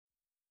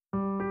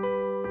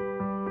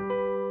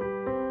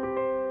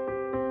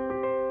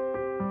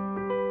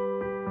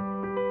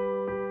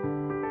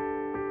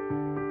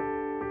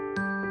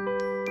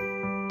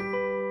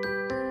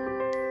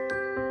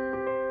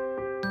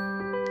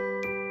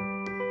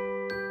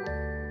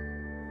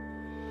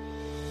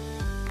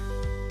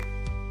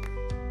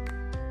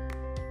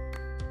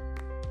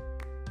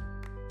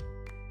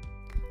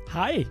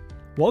Hi,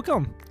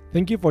 welcome.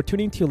 Thank you for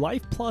tuning to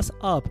Life Plus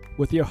Up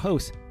with your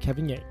host,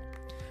 Kevin Yang.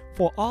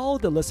 For all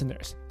the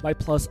listeners, Life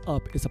Plus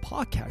Up is a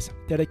podcast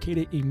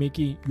dedicated in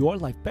making your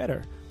life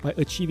better by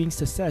achieving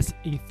success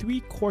in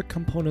three core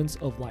components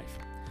of life: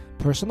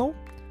 personal,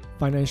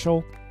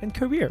 financial, and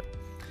career.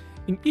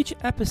 In each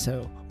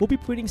episode, we'll be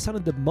bringing some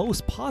of the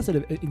most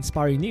positive and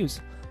inspiring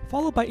news,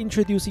 followed by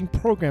introducing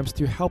programs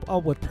to help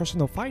out with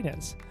personal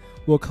finance.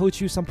 We'll coach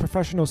you some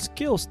professional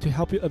skills to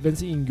help you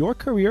advance in your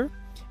career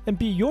and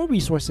be your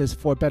resources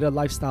for a better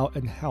lifestyle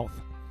and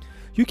health.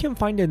 You can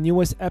find the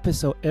newest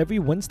episode every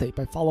Wednesday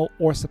by follow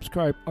or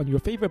subscribe on your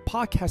favorite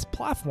podcast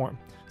platform,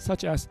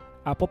 such as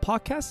Apple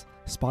Podcasts,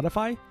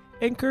 Spotify,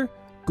 Anchor,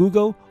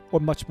 Google, or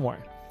much more.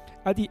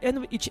 At the end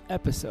of each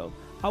episode,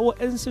 I will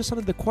answer some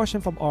of the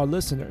questions from our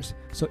listeners.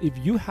 So if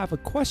you have a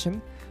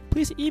question,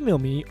 please email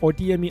me or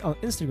DM me on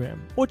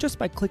Instagram, or just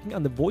by clicking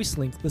on the voice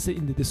link listed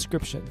in the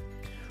description.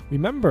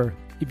 Remember,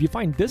 if you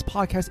find this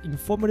podcast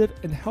informative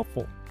and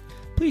helpful,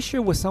 please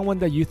share with someone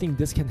that you think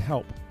this can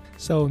help.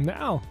 So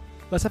now,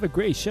 let's have a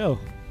great show.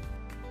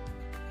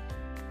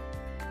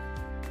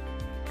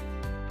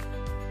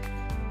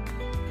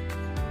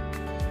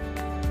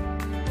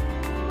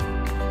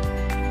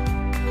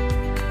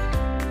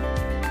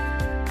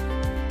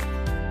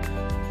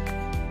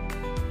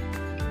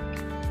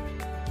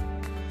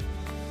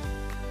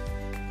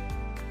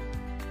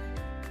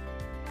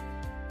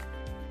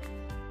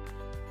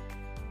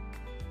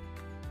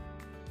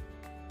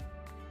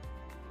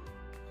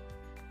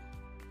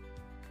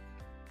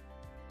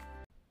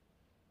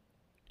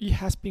 It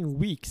has been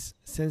weeks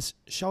since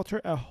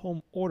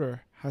shelter-at-home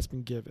order has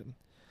been given.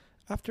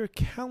 After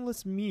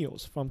countless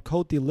meals from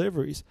cold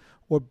deliveries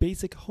or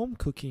basic home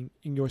cooking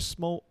in your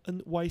small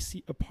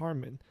NYC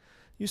apartment,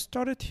 you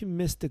started to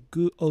miss the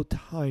good old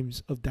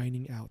times of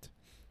dining out.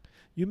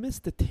 You miss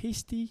the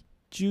tasty,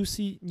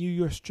 juicy New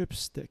York strip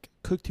steak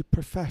cooked to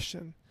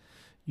perfection.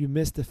 You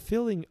miss the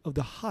feeling of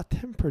the hot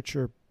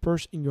temperature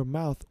burst in your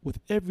mouth with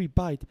every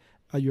bite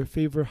at your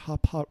favorite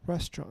hot pot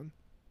restaurant.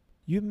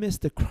 You miss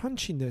the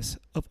crunchiness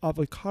of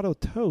avocado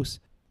toast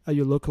at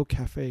your local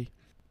cafe.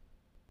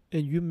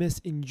 And you miss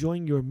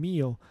enjoying your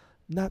meal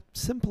not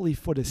simply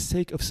for the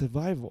sake of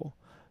survival,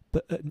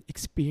 but an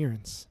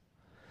experience.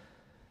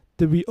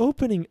 The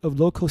reopening of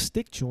local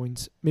steak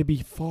joints may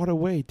be far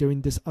away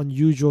during this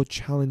unusual,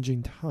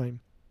 challenging time.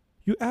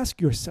 You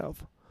ask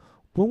yourself,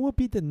 when will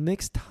be the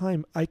next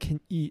time I can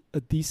eat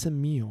a decent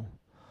meal?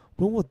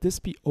 When will this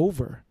be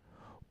over?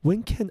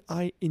 When can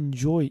I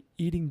enjoy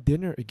eating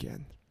dinner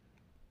again?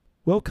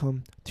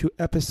 Welcome to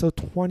episode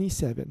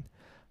 27,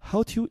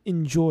 How to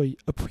Enjoy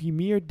a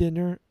Premier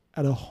Dinner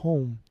at a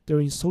Home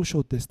During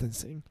Social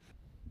Distancing.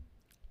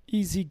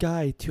 Easy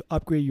guide to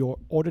upgrade your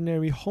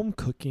ordinary home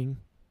cooking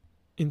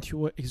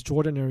into an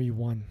extraordinary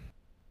one.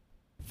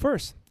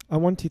 First, I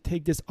want to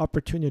take this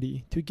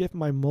opportunity to give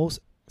my most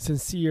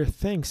sincere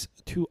thanks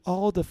to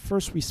all the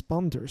first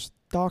responders,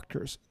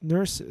 doctors,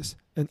 nurses,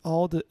 and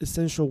all the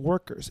essential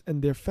workers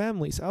and their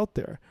families out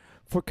there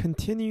for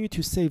continuing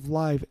to save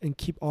lives and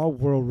keep our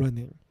world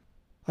running.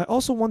 I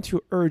also want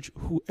to urge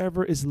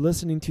whoever is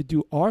listening to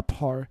do our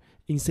part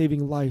in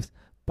saving lives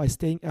by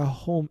staying at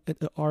home and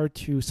adhere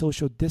to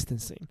social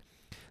distancing.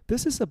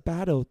 This is a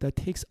battle that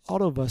takes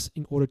all of us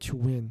in order to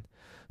win.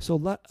 So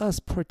let us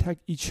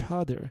protect each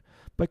other,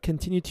 but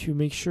continue to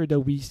make sure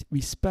that we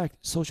respect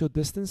social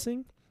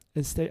distancing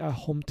and stay at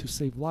home to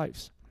save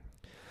lives.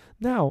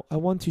 Now, I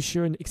want to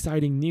share an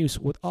exciting news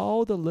with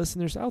all the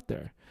listeners out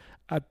there.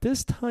 At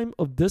this time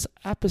of this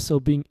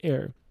episode being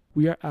aired,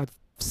 we are at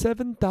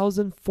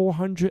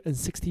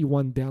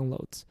 7,461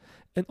 downloads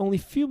and only a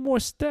few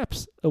more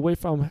steps away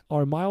from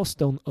our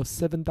milestone of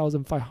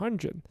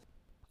 7,500.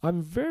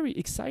 I'm very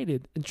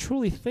excited and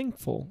truly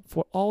thankful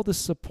for all the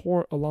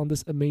support along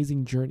this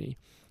amazing journey.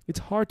 It's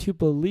hard to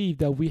believe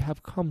that we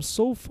have come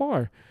so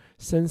far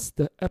since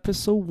the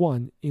episode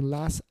 1 in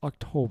last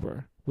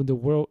October, when the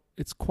world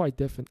is quite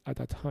different at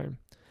that time.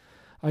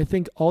 I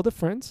thank all the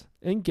friends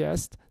and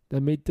guests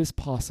that made this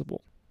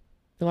possible.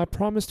 And I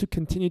promise to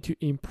continue to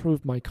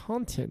improve my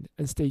content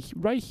and stay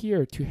right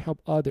here to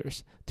help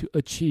others to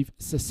achieve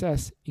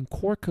success in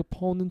core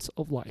components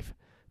of life: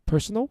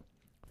 personal,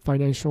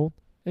 financial,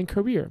 and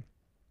career.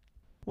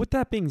 With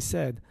that being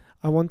said,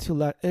 I want to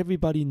let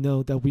everybody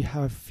know that we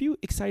have a few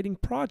exciting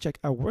projects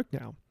at work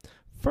now.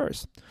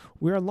 First,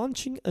 we are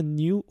launching a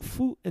new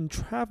food and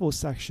travel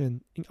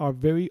section in our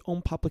very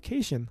own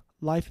publication,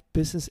 Life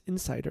Business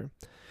Insider.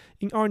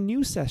 In our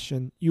new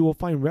session, you will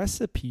find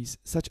recipes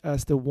such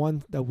as the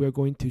one that we're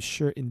going to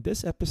share in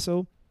this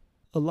episode,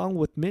 along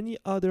with many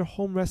other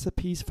home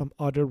recipes from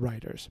other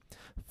writers,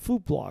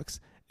 food blogs,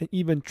 and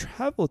even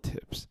travel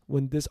tips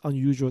when this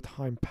unusual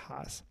time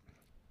passes.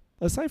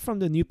 Aside from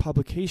the new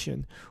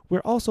publication,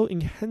 we're also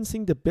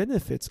enhancing the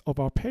benefits of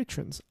our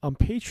patrons on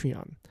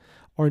Patreon.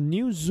 Our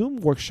new Zoom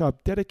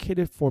workshop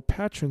dedicated for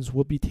patrons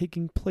will be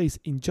taking place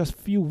in just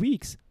a few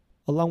weeks,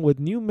 along with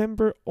new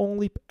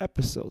member-only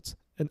episodes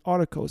and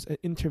articles and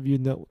interview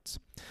notes.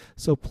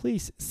 So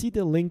please see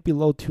the link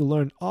below to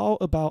learn all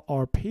about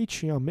our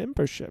Patreon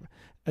membership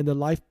and the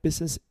Life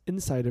Business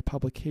Insider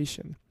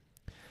publication.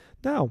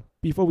 Now,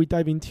 before we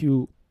dive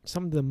into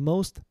some of the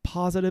most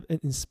positive and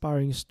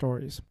inspiring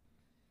stories,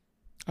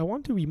 I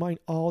want to remind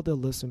all the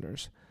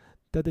listeners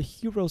that the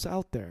heroes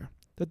out there,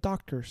 the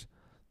doctors,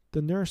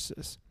 the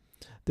nurses,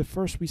 the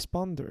first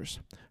responders,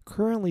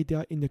 currently they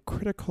are in the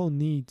critical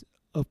need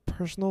of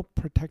personal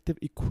protective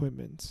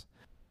equipment.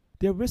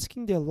 They're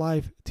risking their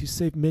life to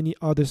save many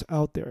others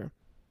out there.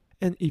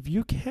 And if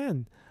you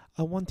can,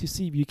 I want to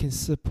see if you can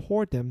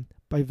support them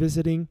by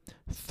visiting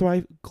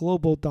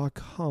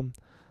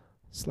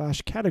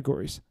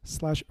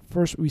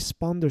thriveglobal.com/categories/first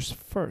responders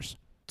first.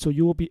 So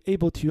you will be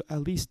able to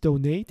at least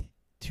donate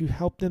to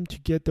help them to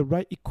get the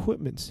right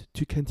equipment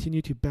to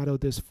continue to battle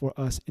this for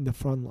us in the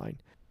front line.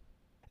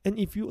 And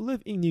if you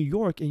live in New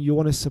York and you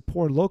want to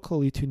support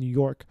locally to New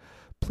York,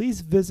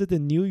 please visit the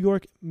New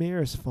York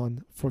Mayor's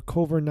Fund for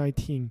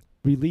COVID-19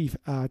 relief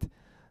at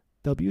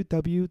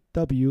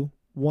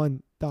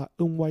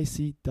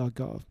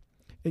www.one.nyc.gov.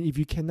 And if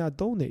you cannot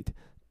donate,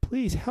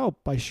 please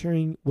help by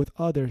sharing with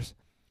others.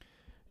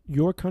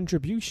 Your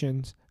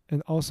contributions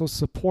and also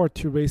support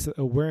to raise the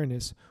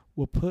awareness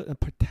will put a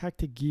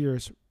protected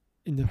gears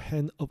in the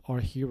hand of our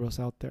heroes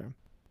out there.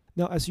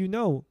 Now, as you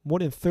know, more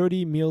than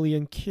 30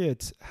 million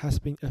kids has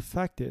been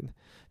affected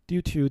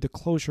due to the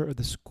closure of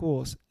the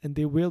schools, and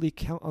they really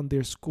count on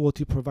their school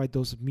to provide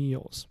those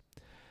meals.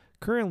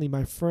 Currently,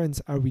 my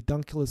friends at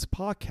Redunculous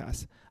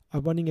Podcast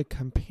are running a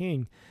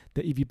campaign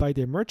that if you buy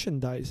their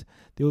merchandise,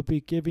 they will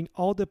be giving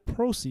all the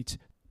proceeds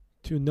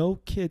to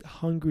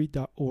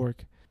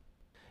NoKidHungry.org.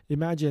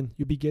 Imagine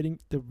you'll be getting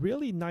the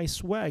really nice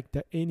swag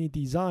that Annie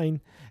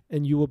designed,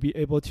 and you will be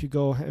able to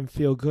go and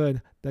feel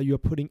good that you're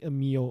putting a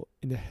meal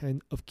in the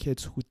hand of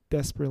kids who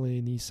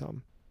desperately need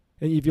some.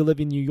 And if you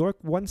live in New York,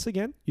 once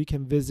again, you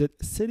can visit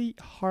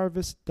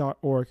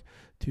cityharvest.org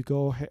to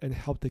go ahead and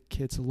help the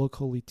kids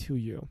locally to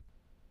you.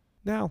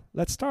 Now,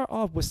 let's start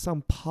off with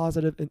some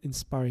positive and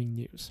inspiring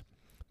news.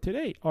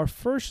 Today, our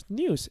first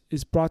news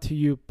is brought to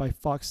you by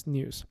Fox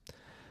News.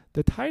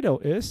 The title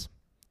is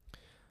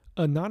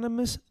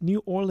Anonymous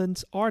New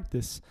Orleans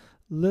Artist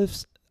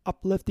Lives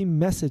Uplifting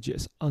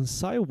Messages on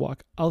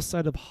Sidewalk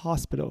Outside of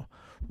Hospital,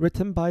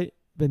 written by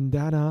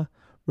Vandana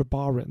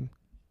Rabaran.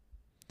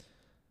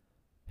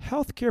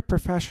 Healthcare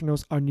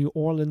professionals at New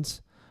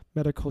Orleans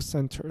Medical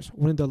Centers,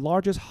 one of the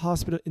largest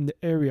hospitals in the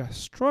area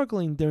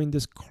struggling during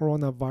this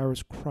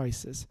coronavirus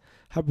crisis,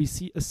 have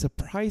received a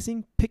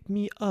surprising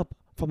pick-me-up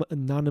from an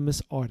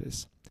anonymous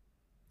artist.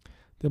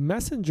 The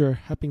messenger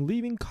had been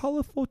leaving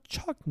colorful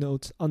chalk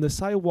notes on the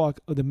sidewalk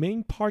of the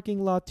main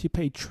parking lot to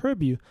pay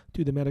tribute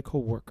to the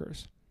medical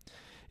workers.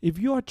 If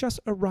you are just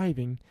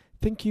arriving,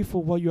 thank you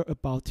for what you're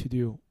about to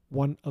do,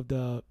 one of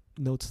the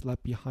notes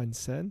left behind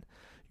said.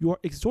 You are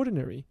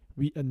extraordinary,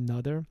 read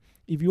another.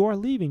 If you are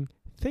leaving,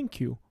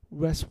 thank you,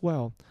 rest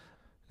well,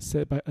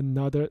 said by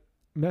another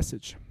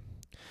message.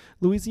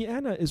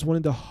 Louisiana is one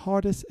of the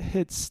hardest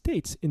hit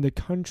states in the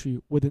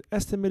country with an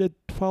estimated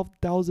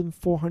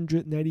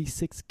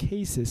 12,496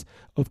 cases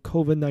of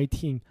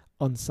COVID-19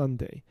 on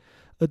Sunday.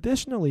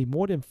 Additionally,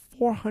 more than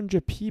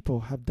 400 people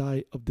have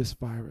died of this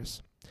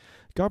virus.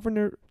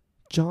 Governor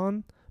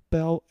John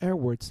Bel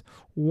Edwards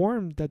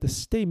warned that the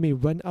state may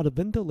run out of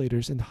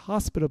ventilators and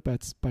hospital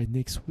beds by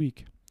next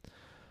week.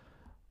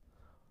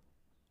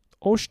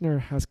 Ochsner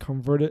has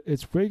converted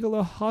its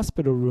regular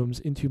hospital rooms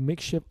into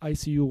makeshift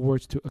ICU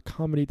wards to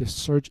accommodate the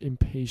surge in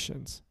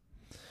patients.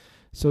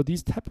 So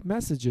these type of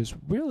messages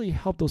really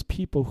help those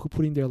people who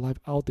putting their life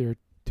out there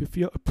to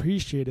feel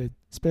appreciated,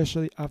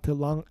 especially after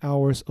long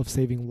hours of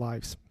saving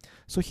lives.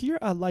 So here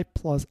at Life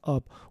Plus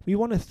Up, we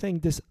want to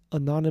thank this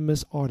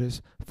anonymous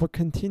artist for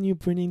continue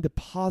bringing the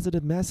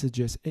positive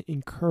messages and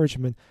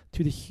encouragement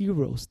to the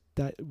heroes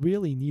that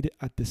really need it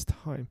at this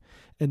time.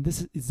 And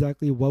this is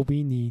exactly what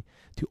we need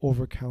to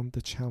overcome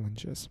the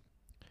challenges.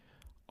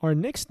 Our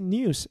next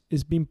news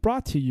is being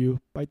brought to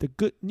you by the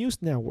Good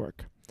News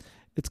Network.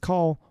 It's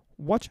called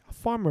Watch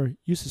Farmer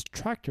Uses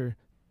Tractor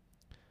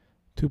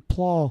to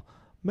Plow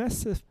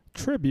Massive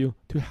Tribute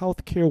to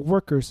Healthcare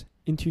Workers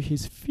into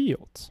His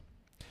Fields.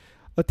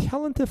 A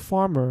talented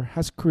farmer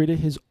has created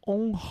his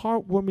own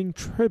heartwarming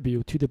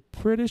tribute to the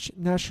British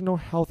National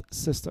Health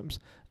Systems,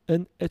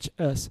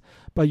 NHS,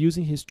 by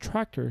using his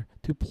tractor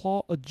to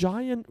plow a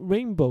giant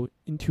rainbow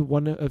into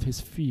one of his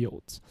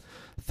fields.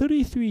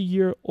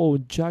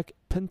 33-year-old Jack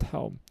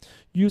Pentel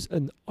used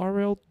an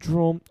aerial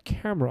drone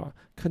camera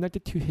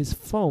connected to his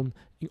phone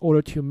in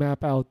order to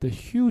map out the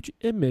huge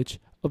image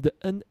of the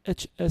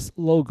NHS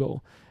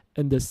logo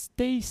and the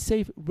Stay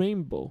Safe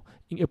rainbow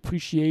in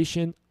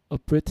appreciation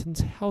of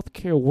Britain's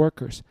healthcare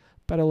workers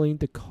battling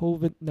the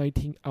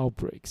COVID-19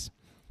 outbreaks.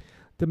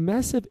 The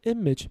massive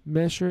image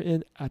measured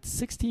in at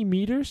 60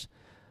 meters,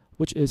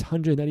 which is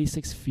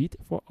 196 feet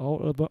for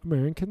all of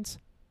Americans,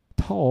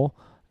 tall,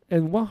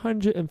 and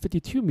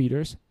 152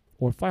 meters,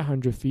 or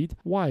 500 feet,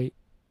 wide,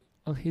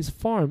 on his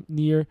farm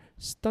near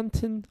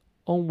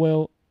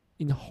Stunton-on-Well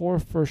in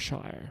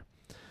Hertfordshire.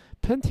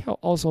 Pentel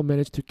also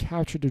managed to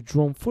capture the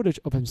drone footage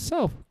of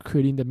himself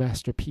creating the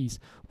masterpiece,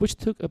 which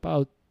took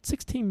about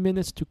 16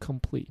 minutes to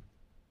complete.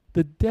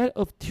 The dad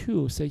of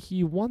two said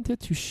he wanted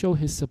to show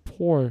his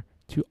support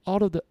to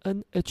all of the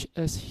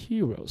NHS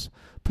heroes,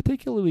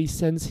 particularly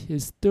since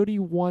his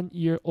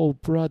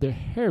 31-year-old brother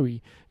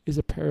Harry is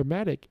a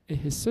paramedic and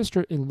his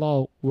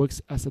sister-in-law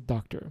works as a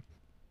doctor.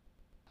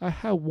 I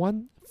had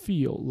one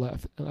field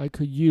left and I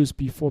could use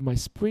before my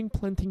spring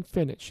planting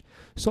finished,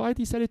 so I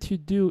decided to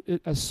do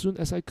it as soon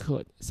as I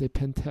could, said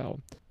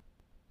Pentel.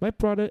 My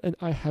brother and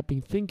I have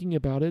been thinking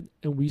about it,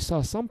 and we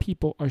saw some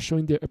people are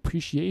showing their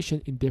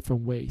appreciation in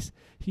different ways.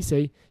 He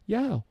said,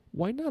 yeah,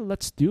 why not,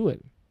 let's do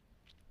it.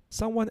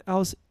 Someone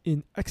else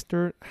in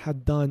Exeter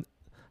had done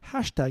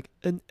hashtag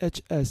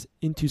NHS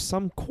into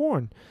some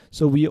corn,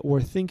 so we were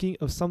thinking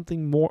of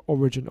something more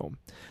original.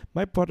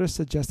 My brother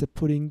suggested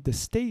putting the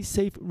Stay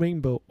Safe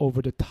rainbow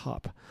over the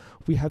top.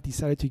 We have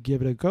decided to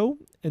give it a go,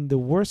 and the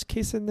worst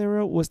case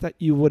scenario was that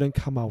it wouldn't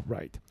come out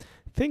right.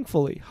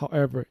 Thankfully,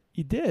 however,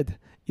 it did.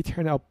 It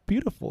turned out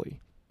beautifully.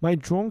 My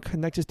drone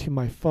connected to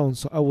my phone,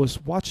 so I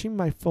was watching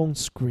my phone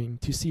screen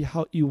to see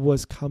how it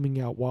was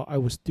coming out while I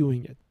was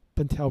doing it,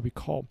 Pentel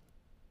recalled.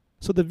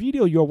 So the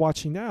video you're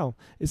watching now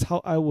is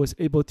how I was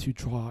able to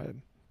draw it.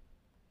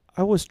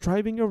 I was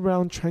driving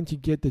around trying to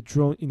get the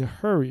drone in a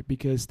hurry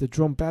because the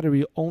drone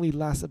battery only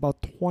lasts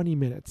about 20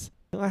 minutes.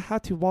 And I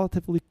had to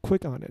relatively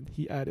quick on it,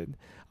 he added.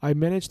 I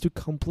managed to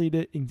complete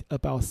it in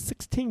about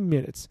 16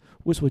 minutes,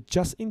 which was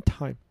just in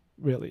time,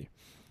 really.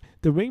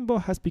 The rainbow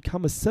has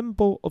become a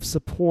symbol of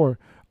support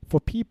for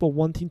people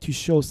wanting to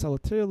show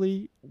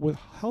solidarity with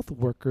health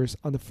workers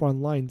on the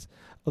front lines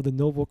of the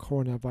novel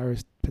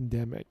coronavirus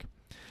pandemic.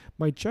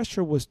 My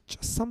gesture was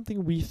just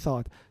something we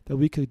thought that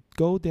we could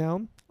go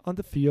down on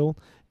the field.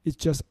 It's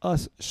just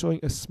us showing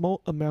a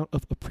small amount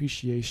of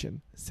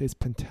appreciation, says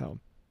Pentel.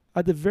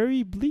 At the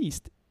very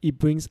least, it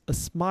brings a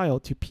smile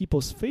to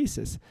people's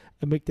faces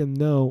and make them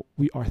know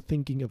we are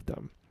thinking of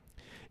them.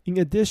 In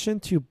addition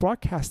to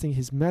broadcasting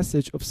his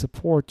message of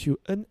support to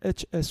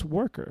NHS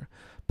worker,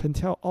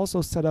 Pentel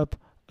also set up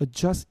a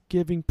Just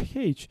Giving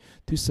page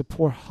to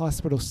support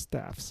hospital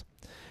staffs.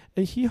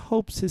 And he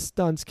hopes his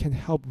stunts can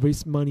help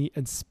raise money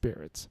and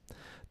spirits.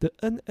 The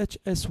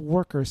NHS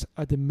workers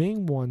are the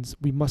main ones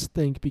we must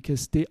thank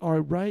because they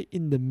are right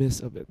in the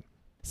midst of it,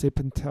 said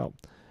Pentel.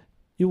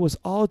 It was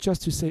all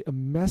just to say a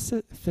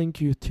massive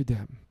thank you to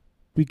them.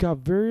 We got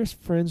various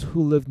friends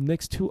who live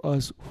next to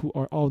us who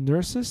are all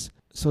nurses,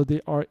 so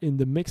they are in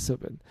the mix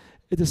of it.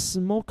 It is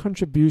small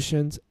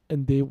contributions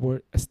and they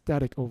were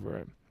ecstatic over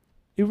it.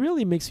 It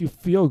really makes you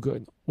feel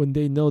good when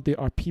they know there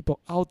are people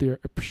out there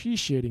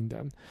appreciating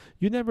them.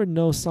 You never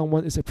know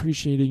someone is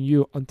appreciating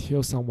you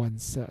until someone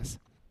says.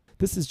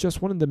 This is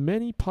just one of the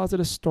many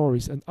positive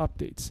stories and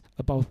updates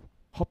about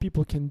how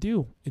people can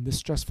do in this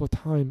stressful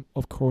time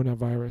of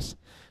coronavirus.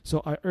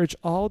 So I urge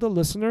all the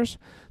listeners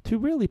to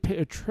really pay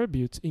a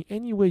tribute in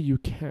any way you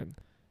can.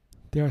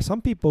 There are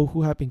some people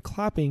who have been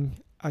clapping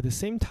at the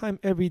same time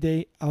every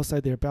day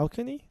outside their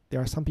balcony.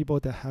 There are some people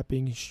that have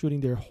been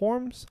shooting their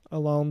horns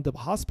along the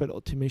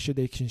hospital to make sure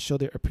they can show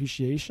their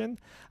appreciation.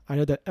 I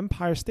know that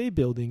Empire State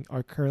Building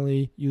are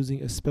currently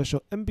using a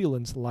special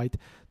ambulance light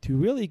to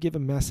really give a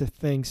massive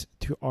thanks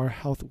to our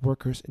health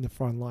workers in the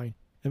front line.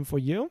 And for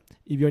you,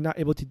 if you're not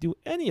able to do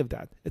any of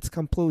that, it's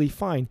completely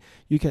fine.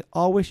 You can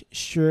always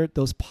share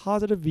those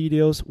positive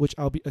videos, which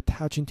I'll be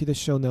attaching to the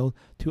show note,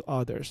 to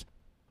others.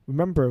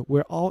 Remember,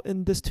 we're all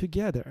in this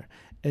together,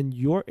 and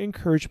your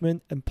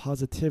encouragement and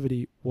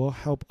positivity will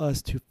help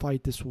us to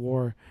fight this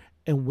war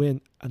and win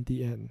at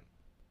the end.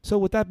 So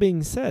with that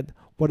being said,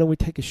 why don't we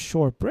take a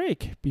short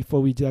break before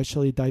we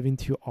actually dive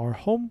into our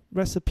home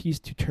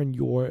recipes to turn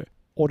your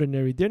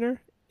ordinary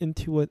dinner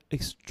into an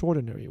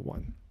extraordinary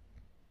one.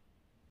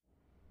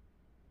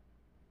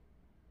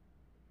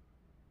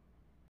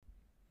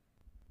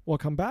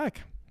 Welcome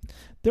back.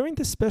 During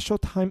this special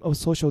time of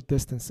social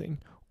distancing,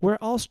 we're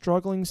all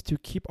struggling to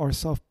keep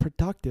ourselves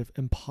productive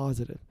and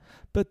positive.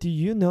 But do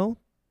you know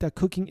that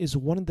cooking is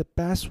one of the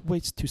best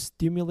ways to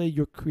stimulate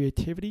your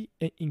creativity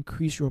and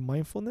increase your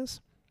mindfulness?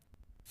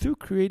 Through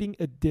creating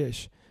a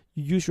dish,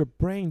 you use your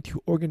brain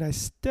to organize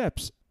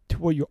steps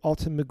toward your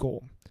ultimate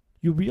goal.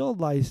 You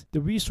realize the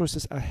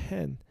resources at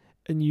hand,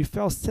 and you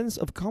feel a sense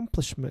of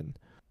accomplishment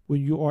when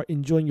you are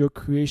enjoying your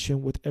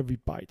creation with every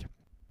bite.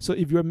 So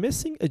if you're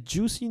missing a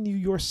juicy New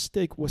York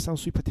steak with some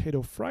sweet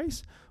potato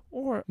fries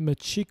or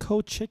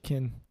Mexico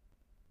chicken,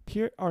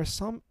 here are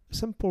some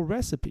simple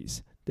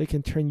recipes that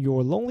can turn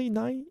your lonely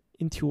night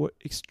into an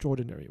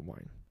extraordinary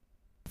one.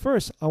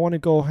 First, I want to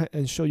go ahead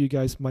and show you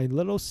guys my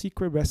little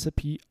secret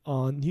recipe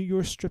on New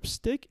York strip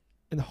steak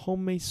and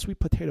homemade sweet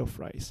potato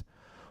fries.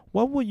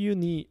 What will you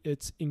need?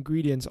 Its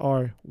ingredients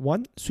are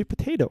 1 sweet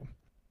potato,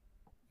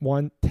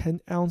 1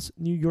 10-ounce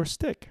New York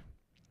steak,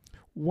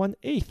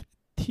 1/8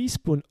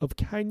 teaspoon of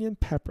cayenne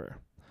pepper,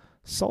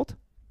 salt,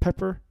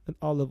 pepper, and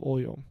olive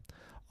oil.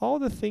 All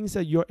the things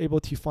that you're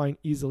able to find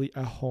easily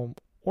at home,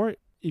 or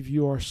if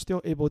you are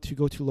still able to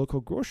go to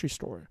local grocery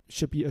store,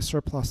 should be a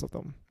surplus of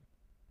them.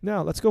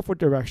 Now let's go for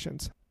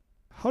directions.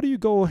 How do you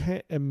go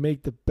ahead and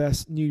make the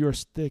best New York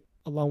steak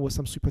along with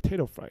some sweet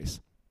potato fries?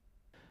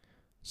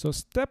 So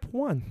step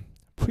 1,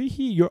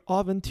 Preheat your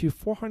oven to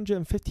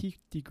 450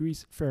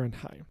 degrees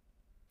Fahrenheit.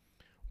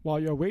 While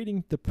you're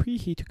waiting the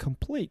preheat to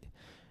complete,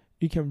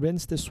 you can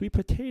rinse the sweet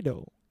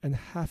potato and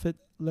half it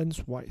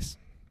lengthwise.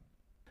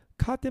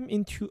 Cut them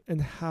into a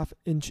 1/2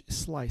 inch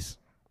slice,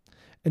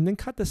 and then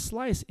cut the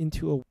slice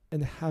into a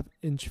 1/2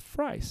 inch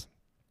fries.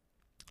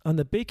 On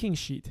the baking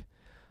sheet,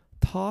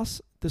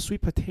 toss the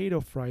sweet potato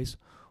fries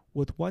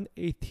with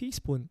 1/8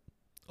 teaspoon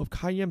of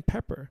cayenne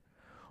pepper,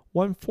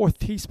 1/4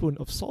 teaspoon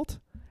of salt,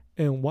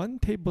 and 1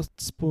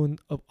 tablespoon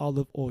of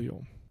olive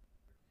oil.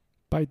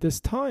 By this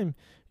time,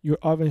 your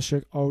oven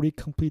should already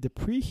complete the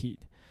preheat.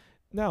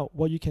 Now,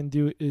 what you can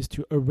do is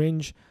to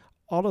arrange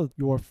all of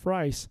your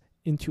fries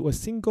into a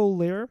single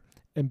layer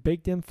and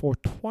bake them for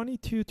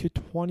 22 to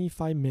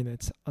 25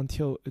 minutes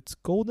until it's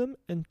golden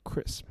and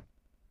crisp.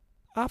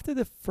 After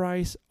the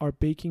fries are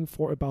baking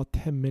for about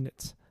 10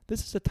 minutes,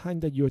 this is the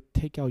time that you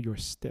take out your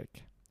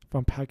steak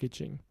from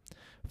packaging.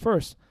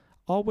 First,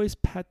 always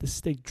pat the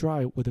steak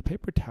dry with a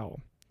paper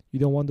towel. You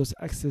don't want those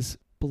excess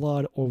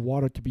blood or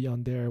water to be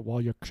on there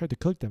while you're trying to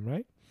cook them,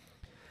 right?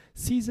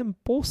 Season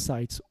both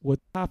sides with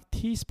 1/2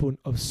 teaspoon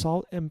of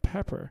salt and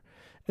pepper,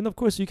 and of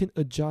course you can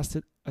adjust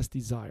it as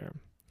desired.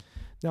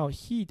 Now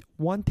heat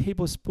 1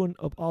 tablespoon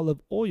of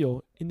olive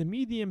oil in the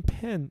medium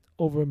pan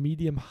over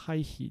medium-high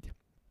heat.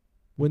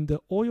 When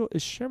the oil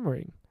is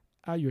shimmering,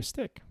 add your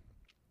steak.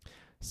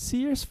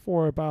 Sear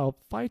for about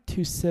 5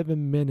 to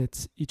 7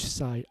 minutes each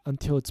side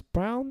until it's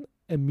brown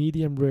and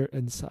medium rare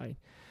inside.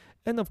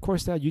 And of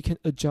course that you can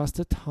adjust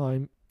the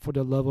time for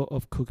the level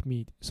of cooked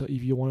meat. So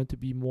if you want it to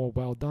be more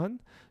well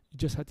done, you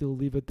just have to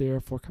leave it there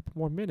for a couple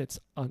more minutes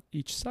on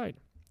each side.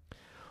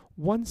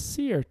 Once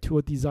seared to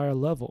a desired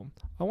level,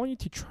 I want you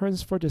to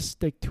transfer the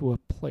steak to a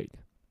plate.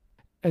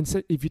 And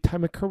so if you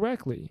time it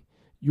correctly,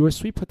 your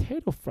sweet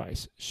potato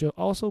fries should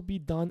also be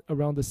done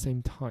around the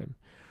same time.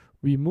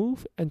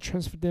 Remove and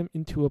transfer them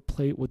into a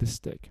plate with the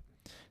steak.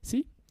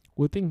 See,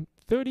 within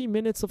 30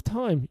 minutes of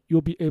time,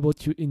 you'll be able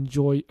to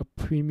enjoy a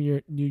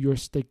premier New York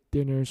steak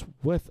dinners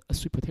with a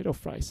sweet potato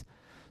fries.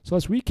 So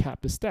let's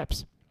recap the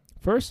steps.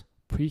 First,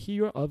 preheat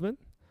your oven.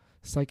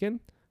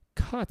 Second,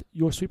 cut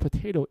your sweet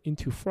potato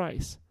into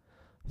fries.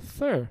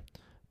 Third,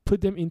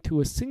 put them into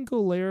a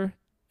single layer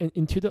and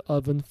into the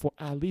oven for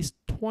at least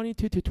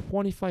 22 to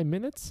 25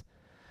 minutes.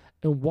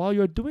 And while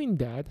you're doing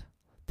that,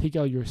 take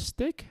out your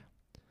steak,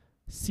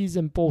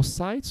 season both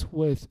sides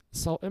with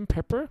salt and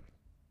pepper.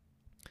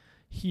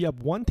 Heat up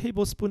 1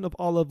 tablespoon of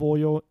olive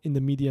oil in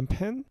the medium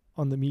pan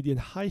on the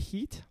medium-high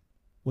heat.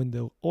 When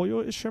the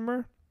oil is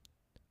shimmer,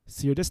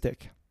 sear the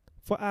steak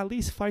for at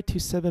least 5 to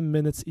 7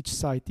 minutes each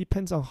side,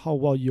 depends on how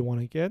well you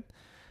want to get.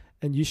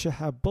 And you should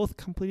have both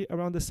completed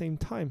around the same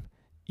time.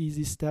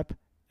 Easy step,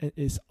 and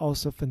is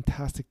also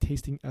fantastic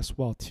tasting as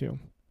well too.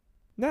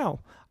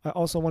 Now, I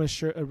also want to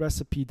share a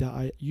recipe that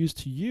I used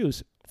to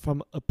use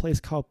from a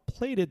place called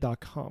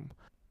Plated.com.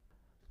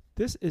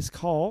 This is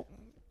called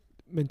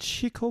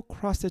Manchego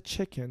crusted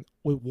chicken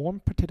with warm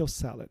potato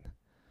salad.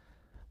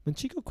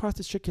 Manchego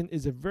crusted chicken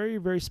is a very,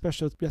 very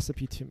special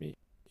recipe to me.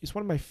 It's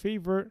one of my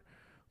favorite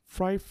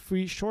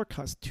fry-free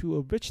shortcuts to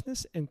a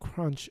richness and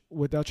crunch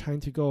without trying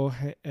to go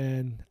ahead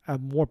and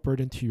add more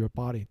burden to your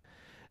body.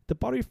 The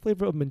body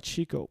flavor of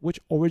Manchego, which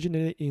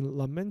originated in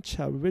La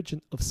Mancha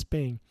region of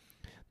Spain,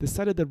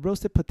 decided that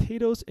roasted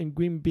potatoes and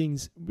green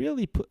beans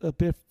really put a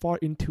bit far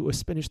into a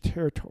Spanish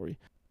territory,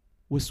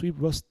 with sweet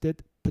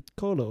roasted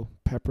piccolo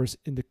peppers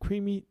in the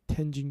creamy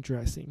tangine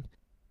dressing.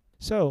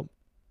 So,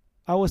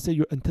 I would say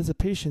your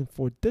anticipation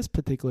for this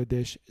particular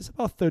dish is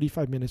about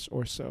 35 minutes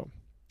or so.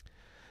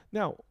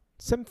 Now,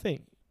 same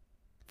thing.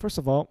 First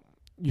of all,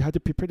 you have to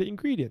prepare the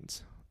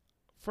ingredients.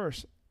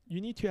 First, you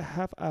need to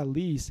have at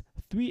least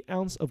 3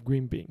 ounces of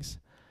green beans,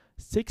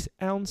 6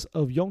 ounces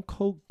of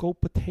Yonko gold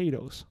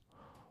potatoes,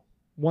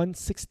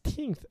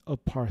 1/16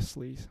 of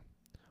parsley,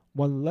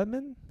 1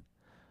 lemon,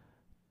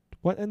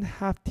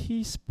 1.5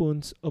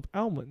 teaspoons of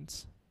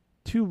almonds,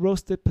 2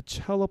 roasted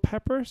piccolo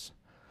peppers,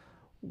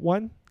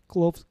 1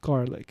 clove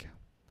garlic,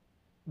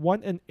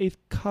 1/8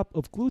 cup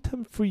of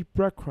gluten-free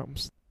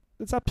breadcrumbs.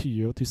 It's up to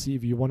you to see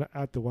if you want to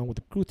add the one with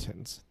the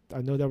glutens.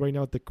 I know that right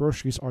now the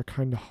groceries are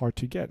kind of hard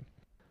to get.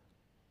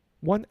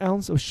 1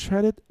 ounce of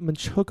shredded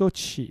Manchego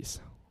cheese,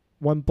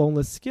 1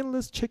 boneless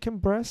skinless chicken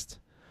breast,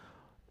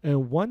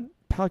 and 1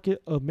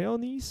 packet of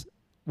mayonnaise,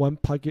 1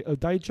 packet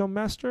of Dijon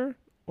Master,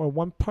 or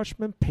 1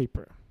 parchment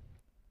paper.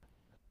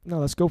 Now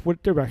let's go for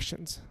the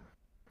directions.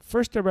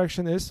 First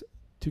direction is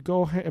to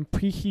go ahead and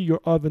preheat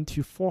your oven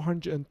to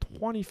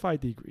 425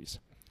 degrees.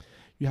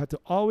 You have to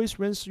always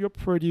rinse your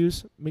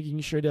produce,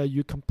 making sure that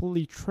you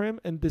completely trim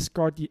and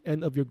discard the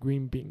end of your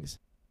green beans.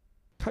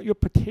 Cut your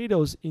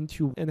potatoes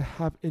into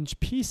 1/2 inch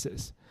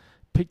pieces.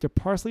 Pick the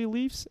parsley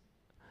leaves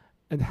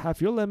and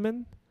half your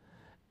lemon,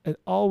 and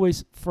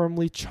always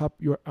firmly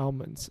chop your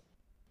almonds.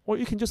 Or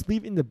you can just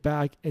leave in the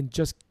bag and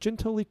just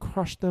gently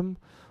crush them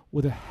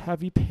with a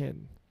heavy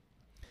pan.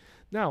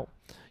 Now,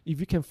 if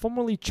you can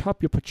formally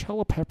chop your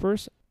piccolo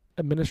peppers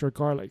and miniature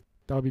garlic,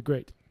 that would be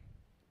great.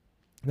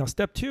 Now,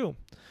 step 2.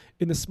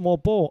 In a small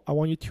bowl, I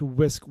want you to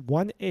whisk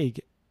 1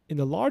 egg. In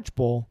a large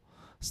bowl,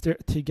 Stir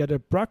together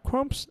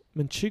breadcrumbs,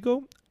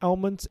 manchego,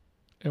 almonds,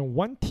 and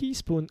 1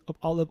 teaspoon of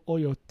olive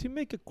oil to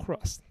make a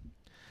crust.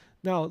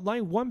 Now,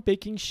 line 1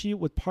 baking sheet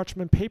with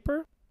parchment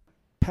paper.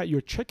 Pat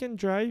your chicken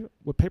dry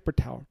with paper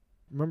towel.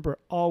 Remember,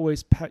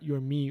 always pat your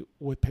meat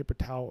with paper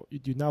towel. You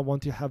do not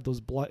want to have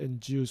those blood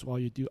and juice while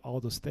you do all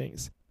those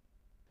things.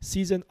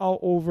 Season all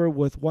over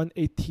with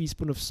 1/8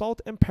 teaspoon of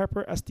salt and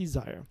pepper as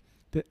desired.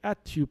 Then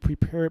add to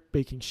prepared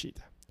baking sheet.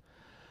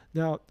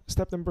 Now,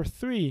 step number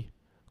 3,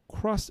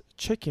 crust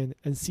chicken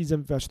and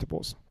seasoned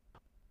vegetables.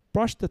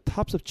 Brush the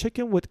tops of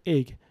chicken with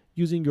egg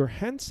using your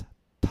hands,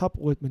 top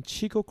with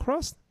manchego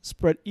crust,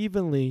 spread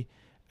evenly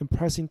and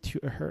pressing to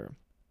adhere.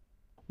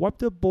 Wipe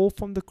the bowl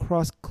from the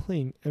crust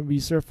clean and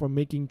reserve for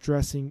making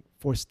dressing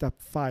for step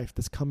 5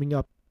 that's coming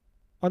up.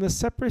 On a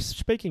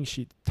separate baking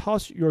sheet,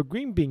 toss your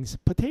green beans,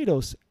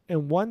 potatoes,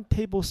 and 1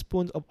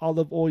 tablespoon of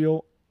olive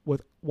oil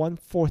with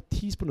 1/4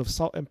 teaspoon of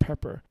salt and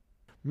pepper.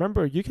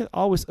 Remember, you can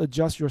always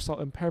adjust your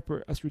salt and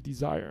pepper as you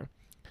desire.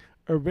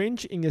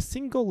 Arrange in a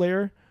single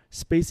layer,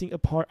 spacing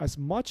apart as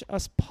much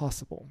as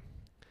possible.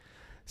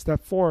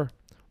 Step 4,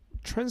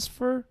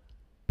 transfer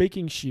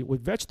baking sheet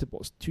with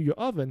vegetables to your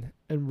oven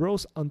and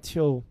roast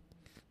until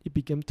it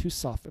begins to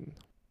soften,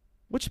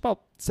 which is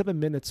about 7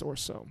 minutes or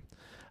so.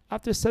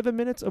 After 7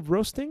 minutes of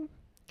roasting,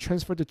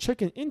 transfer the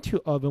chicken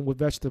into oven with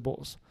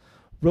vegetables.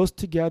 Roast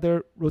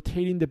together,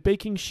 rotating the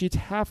baking sheet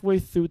halfway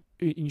through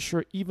to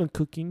ensure even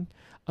cooking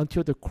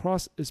until the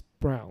crust is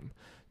brown.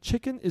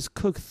 Chicken is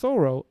cooked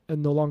thorough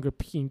and no longer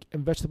pink,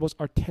 and vegetables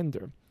are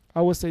tender.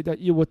 I would say that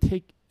it will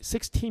take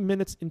 16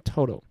 minutes in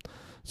total.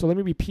 So let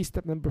me repeat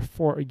step number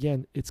 4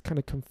 again. It's kind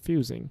of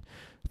confusing.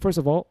 First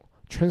of all,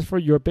 transfer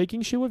your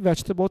baking sheet with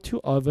vegetable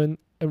to oven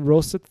and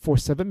roast it for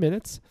 7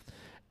 minutes.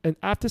 And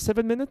after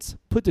 7 minutes,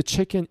 put the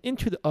chicken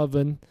into the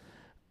oven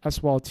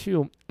as well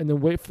too, and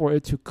then wait for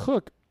it to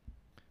cook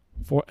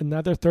for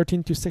another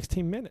 13 to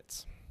 16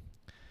 minutes.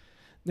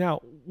 Now,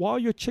 while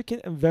your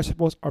chicken and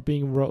vegetables are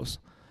being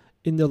roasted,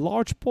 in the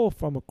large bowl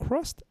from a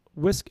crust,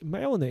 whisk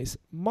mayonnaise,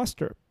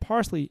 mustard,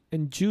 parsley,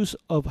 and juice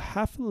of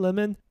half a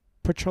lemon,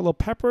 portobello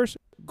peppers,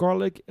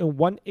 garlic, and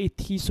 1/8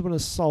 teaspoon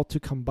of salt to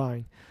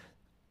combine,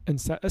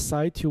 and set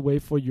aside to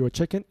wait for your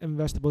chicken and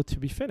vegetable to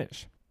be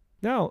finished.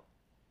 Now,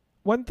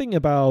 one thing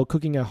about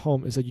cooking at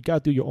home is that you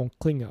gotta do your own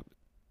cleanup.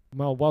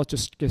 Well,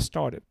 just get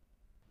started.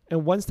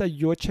 And once that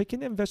your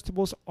chicken and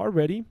vegetables are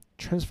ready,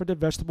 transfer the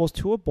vegetables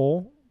to a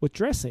bowl with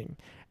dressing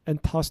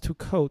and toss to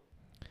coat.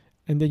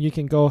 And then you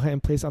can go ahead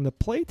and place on the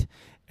plate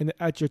and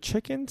add your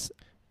chickens.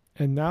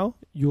 And now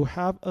you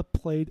have a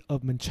plate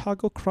of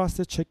manchego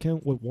crusted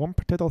chicken with warm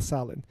potato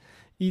salad.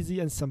 Easy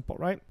and simple,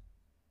 right?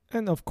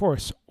 And of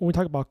course, when we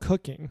talk about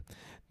cooking,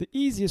 the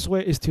easiest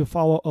way is to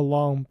follow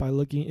along by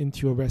looking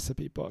into a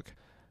recipe book.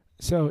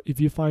 So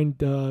if you find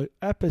the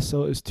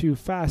episode is too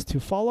fast to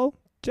follow,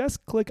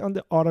 just click on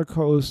the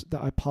articles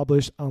that I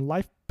publish on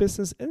Life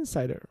Business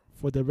Insider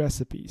for the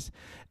recipes.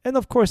 And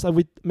of course, like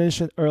we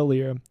mentioned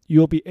earlier,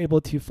 you'll be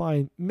able to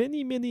find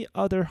many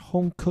other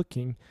home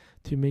cooking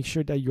to make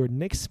sure that your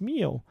next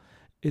meal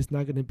is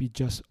not going to be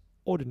just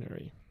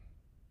ordinary.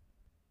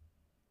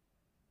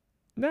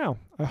 Now,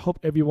 I hope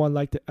everyone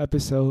liked the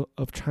episode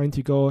of trying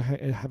to go ahead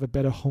and have a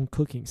better home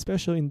cooking,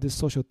 especially in this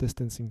social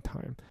distancing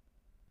time.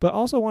 But I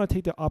also want to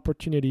take the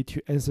opportunity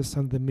to answer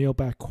some of the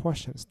mailbag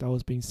questions that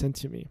was being sent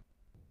to me.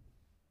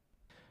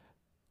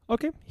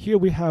 Okay, here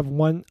we have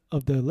one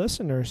of the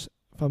listeners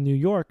from New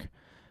York.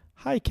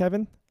 Hi,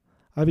 Kevin.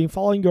 I've been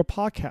following your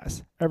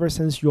podcast ever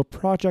since your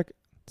project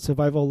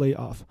Survival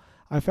Layoff.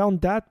 I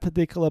found that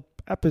particular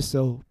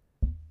episode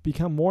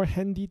become more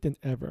handy than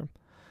ever.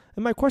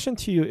 And my question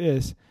to you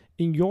is,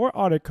 in your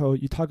article,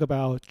 you talk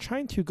about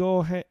trying to go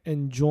ahead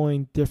and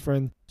join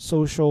different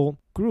social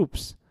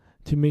groups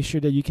to make sure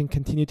that you can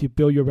continue to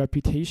build your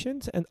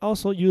reputations and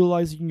also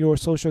utilizing your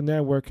social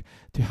network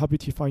to help you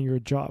to find your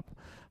job.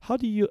 How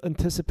do you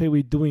anticipate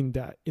we doing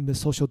that in the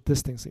social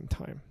distancing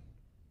time?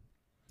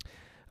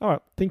 All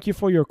right, thank you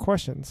for your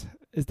questions.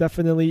 It's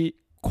definitely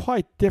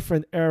quite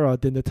different era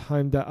than the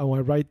time that I want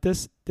to write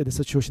this than the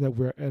situation that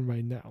we're in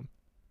right now.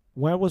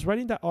 When I was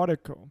writing that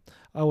article,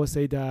 I would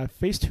say that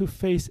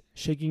face-to-face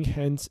shaking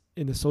hands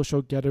in a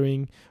social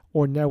gathering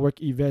or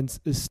network events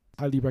is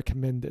highly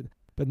recommended,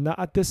 but not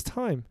at this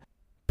time.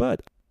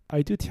 But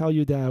I do tell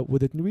you that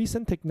with the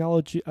recent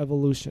technology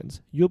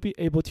evolutions, you'll be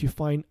able to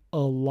find a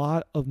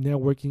lot of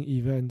networking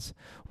events,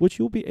 which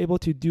you'll be able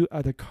to do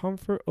at the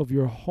comfort of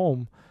your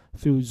home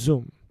through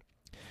Zoom.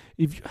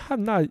 If you have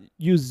not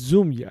used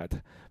Zoom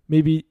yet,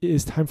 maybe it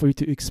is time for you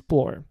to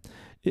explore.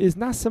 It is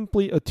not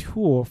simply a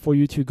tool for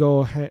you to go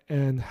ahead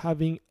and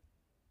having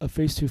a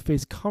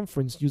face-to-face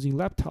conference using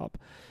laptop.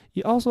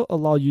 It also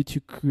allows you to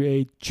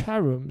create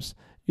chat rooms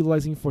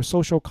utilizing for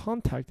social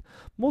contact.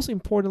 Most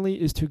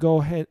importantly is to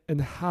go ahead and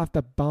have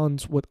that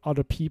bonds with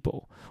other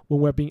people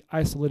when we're being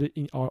isolated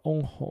in our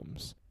own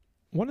homes.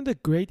 One of the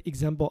great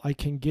example I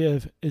can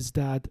give is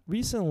that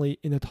recently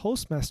in the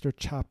Toastmaster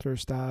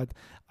chapters that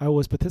I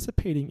was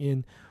participating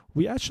in,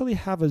 we actually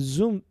have a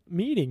Zoom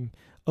meeting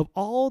of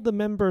all the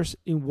members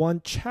in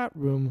one chat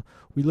room.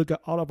 We look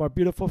at all of our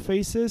beautiful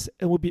faces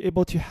and we'll be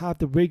able to have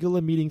the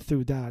regular meeting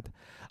through that.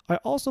 I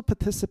also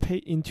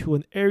participate into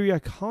an area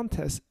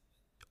contest,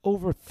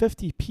 over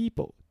 50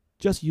 people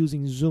just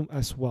using Zoom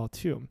as well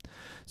too.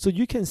 So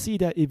you can see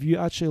that if you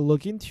actually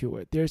look into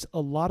it, there's a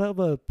lot of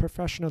a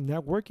professional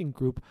networking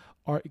group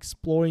are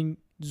exploring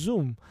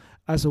Zoom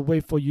as a way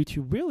for you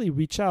to really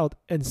reach out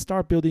and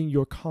start building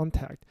your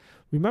contact.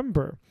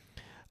 Remember,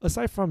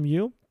 aside from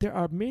you, there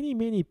are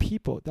many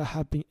people that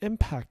have been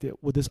impacted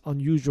with this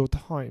unusual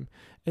time.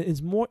 And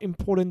it's more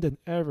important than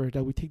ever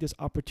that we take this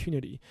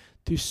opportunity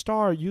to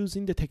start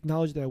using the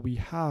technology that we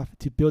have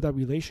to build that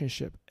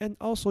relationship and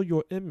also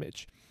your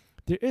image.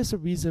 There is a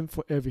reason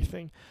for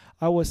everything.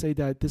 I would say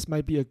that this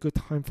might be a good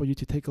time for you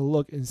to take a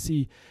look and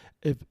see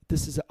if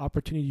this is an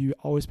opportunity you've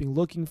always been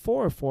looking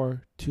forward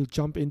for to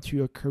jump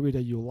into a career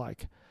that you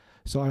like.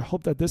 So I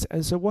hope that this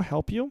answer will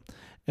help you.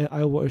 And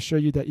I will assure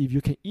you that if you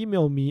can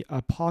email me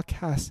at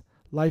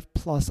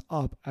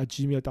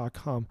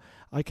podcastlifeplusup@gmail.com,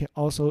 I can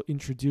also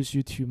introduce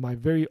you to my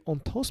very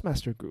own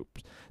Toastmaster group.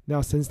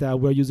 Now, since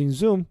that we're using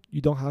Zoom, you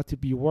don't have to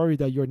be worried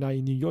that you're not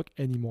in New York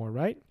anymore,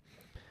 right?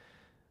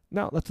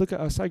 Now, let's look at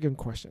our second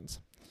questions.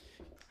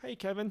 Hey,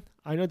 Kevin,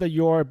 I know that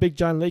you're a big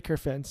John Laker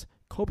fans.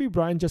 Kobe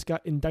Bryant just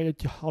got indicted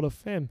to Hall of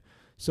Fame.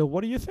 So what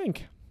do you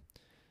think?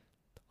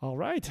 All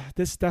right,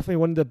 this is definitely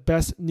one of the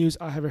best news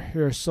I have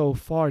heard so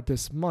far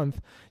this month.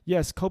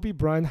 Yes, Kobe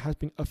Bryant has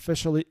been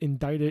officially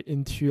indicted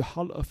into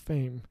Hall of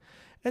Fame,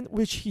 and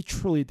which he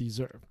truly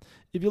deserved.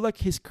 If you like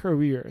his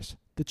careers,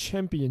 the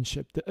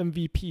championship, the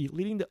MVP,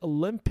 leading the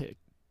Olympic,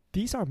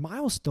 these are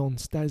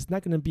milestones that is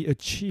not going to be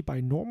achieved by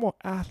normal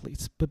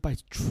athletes, but by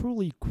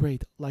truly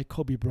great like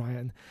Kobe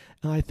Bryant.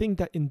 And I think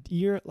that in a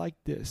year like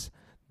this,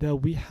 that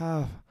we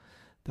have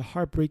the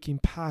heartbreaking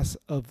pass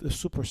of the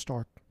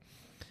superstar.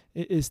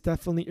 It is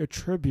definitely a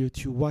tribute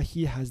to what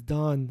he has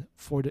done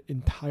for the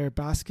entire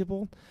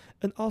basketball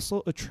and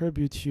also a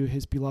tribute to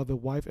his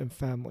beloved wife and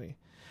family.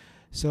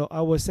 So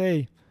I would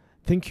say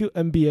thank you,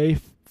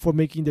 NBA, for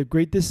making the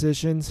great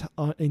decisions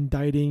on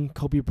indicting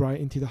Kobe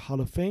Bryant into the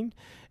Hall of Fame.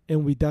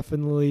 And we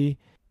definitely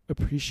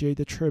appreciate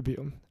the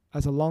tribute.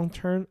 As a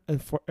long-term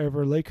and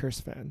forever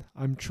Lakers fan,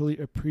 I'm truly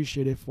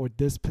appreciated for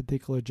this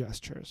particular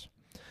gestures.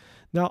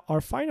 Now,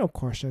 our final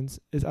question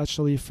is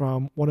actually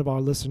from one of our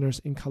listeners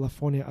in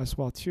California as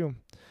well too.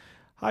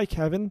 Hi,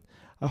 Kevin.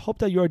 I hope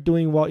that you are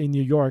doing well in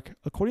New York.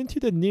 According to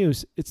the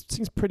news, it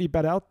seems pretty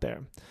bad out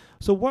there.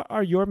 So what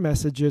are your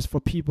messages for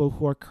people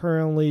who are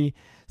currently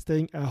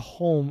staying at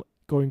home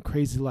going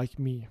crazy like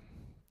me?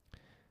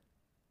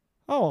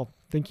 Oh,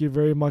 thank you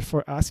very much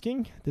for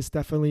asking. This is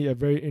definitely a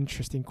very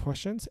interesting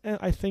question. And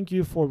I thank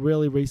you for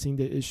really raising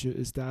the issue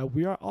is that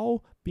we are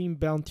all being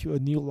bound to a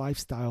new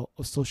lifestyle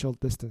of social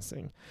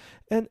distancing.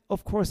 And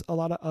of course, a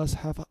lot of us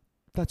have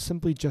not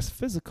simply just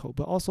physical,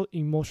 but also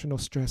emotional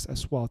stress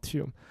as well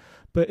too.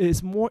 But it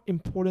is more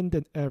important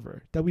than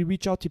ever that we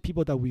reach out to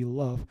people that we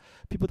love,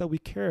 people that we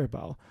care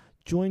about,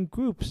 join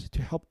groups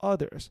to help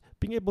others,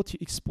 being able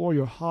to explore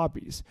your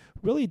hobbies,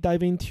 really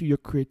dive into your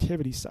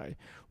creativity side.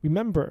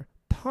 Remember,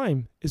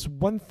 time is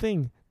one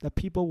thing that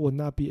people will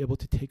not be able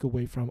to take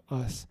away from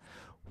us.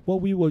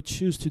 What we will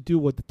choose to do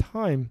with the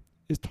time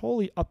is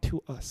totally up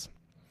to us.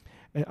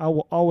 And I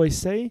will always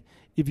say,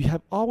 if you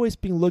have always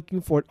been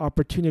looking for an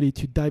opportunity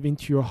to dive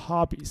into your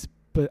hobbies,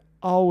 but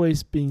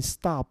always being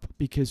stopped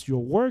because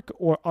your work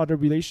or other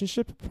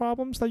relationship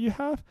problems that you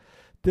have,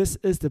 this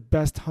is the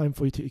best time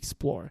for you to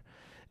explore.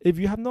 If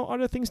you have no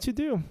other things to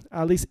do,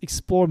 at least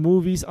explore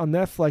movies on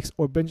Netflix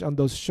or binge on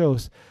those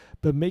shows,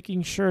 but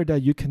making sure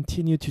that you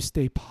continue to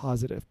stay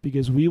positive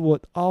because we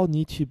would all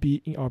need to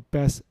be in our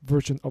best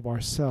version of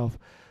ourselves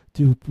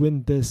to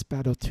win this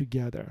battle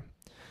together.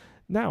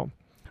 Now,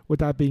 with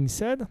that being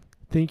said,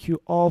 thank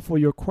you all for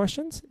your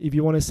questions. If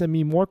you want to send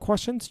me more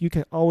questions, you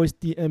can always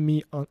DM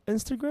me on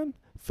Instagram,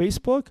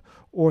 Facebook,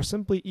 or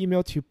simply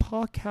email to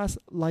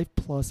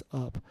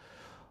podcastlifeplusup.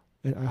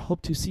 And I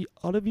hope to see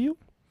all of you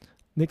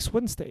next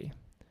Wednesday.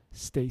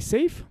 Stay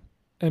safe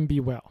and be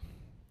well.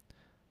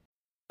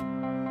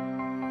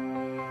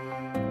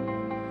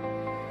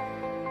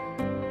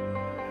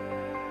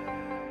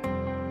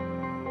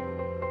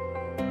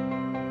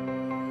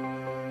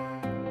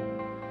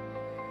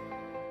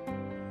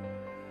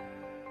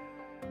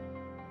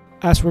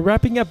 As we're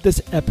wrapping up this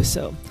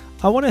episode,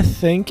 I want to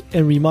thank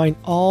and remind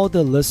all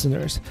the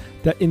listeners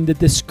that in the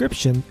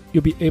description,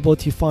 you'll be able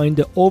to find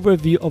the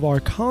overview of our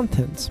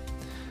contents,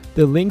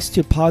 the links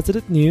to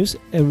positive news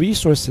and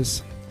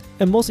resources,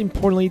 and most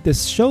importantly, the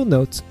show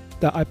notes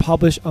that I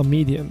publish on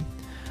Medium.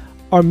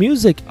 Our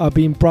music are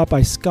being brought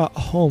by Scott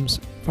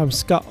Holmes from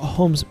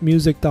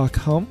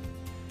scottholmesmusic.com.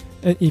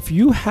 And if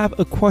you have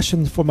a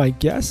question for my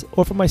guests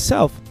or for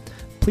myself,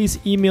 please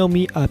email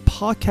me at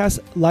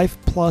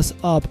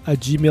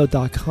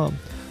podcastlifeplusup@gmail.com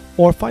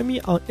or find me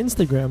on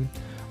Instagram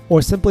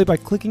or simply by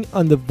clicking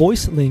on the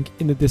voice link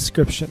in the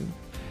description.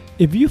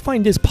 If you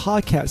find this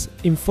podcast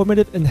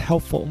informative and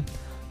helpful,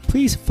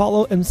 please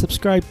follow and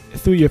subscribe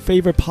through your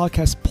favorite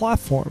podcast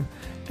platform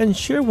and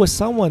share with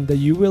someone that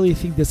you really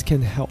think this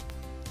can help.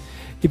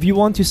 If you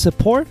want to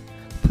support,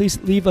 please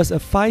leave us a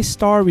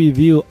 5-star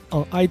review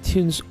on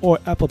iTunes or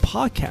Apple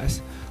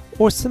Podcasts,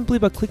 or simply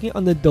by clicking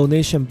on the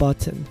donation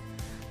button.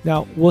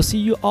 Now, we'll see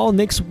you all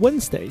next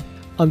Wednesday.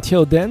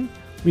 Until then,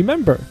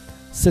 remember,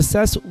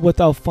 success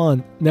without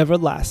fun never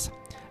lasts.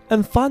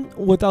 And fun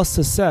without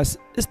success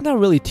is not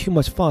really too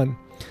much fun.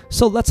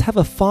 So let's have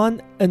a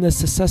fun and a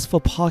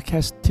successful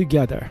podcast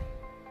together.